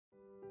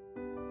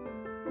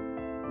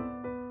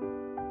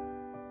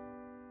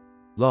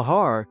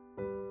Lahar,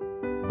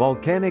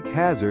 volcanic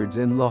hazards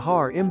and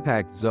Lahar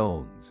impact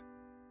zones.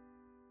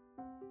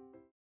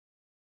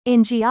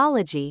 In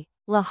geology,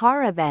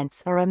 Lahar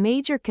events are a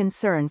major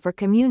concern for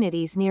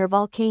communities near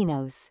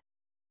volcanoes.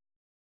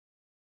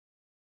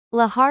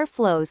 Lahar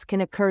flows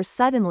can occur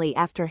suddenly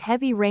after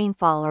heavy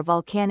rainfall or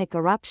volcanic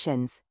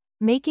eruptions,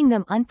 making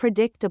them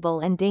unpredictable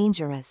and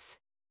dangerous.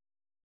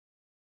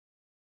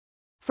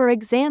 For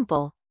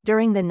example,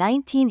 during the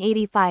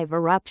 1985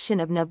 eruption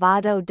of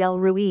Nevado del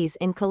Ruiz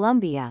in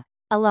Colombia,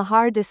 a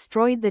lahar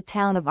destroyed the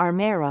town of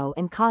Armero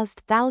and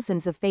caused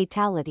thousands of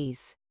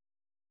fatalities.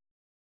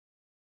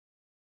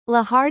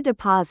 Lahar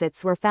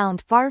deposits were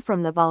found far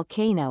from the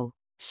volcano,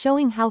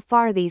 showing how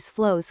far these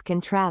flows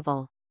can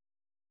travel.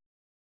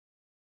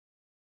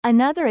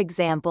 Another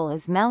example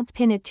is Mount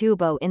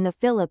Pinatubo in the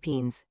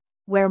Philippines,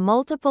 where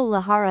multiple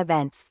lahar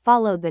events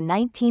followed the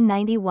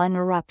 1991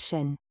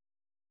 eruption.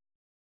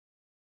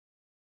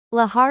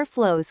 Lahar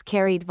flows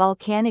carried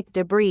volcanic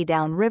debris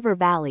down river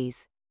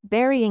valleys,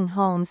 burying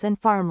homes and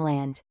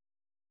farmland.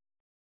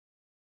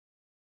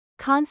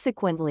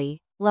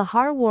 Consequently,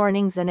 lahar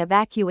warnings and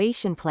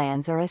evacuation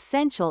plans are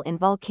essential in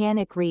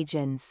volcanic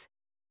regions.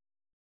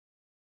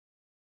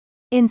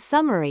 In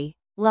summary,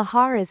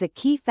 lahar is a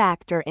key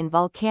factor in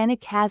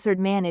volcanic hazard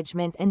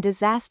management and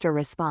disaster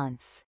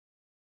response.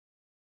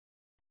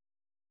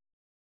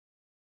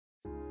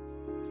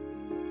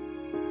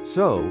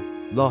 So,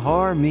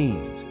 lahar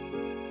means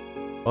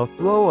a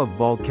flow of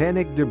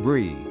volcanic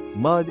debris,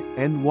 mud,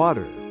 and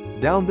water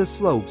down the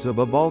slopes of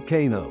a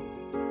volcano.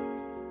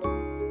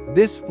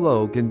 This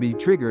flow can be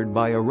triggered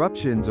by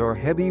eruptions or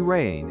heavy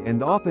rain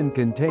and often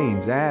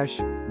contains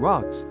ash,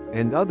 rocks,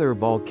 and other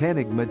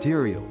volcanic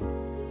material.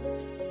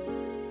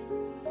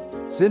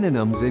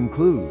 Synonyms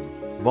include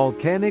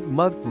volcanic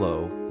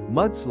mudflow,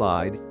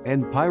 mudslide,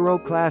 and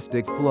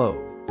pyroclastic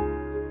flow.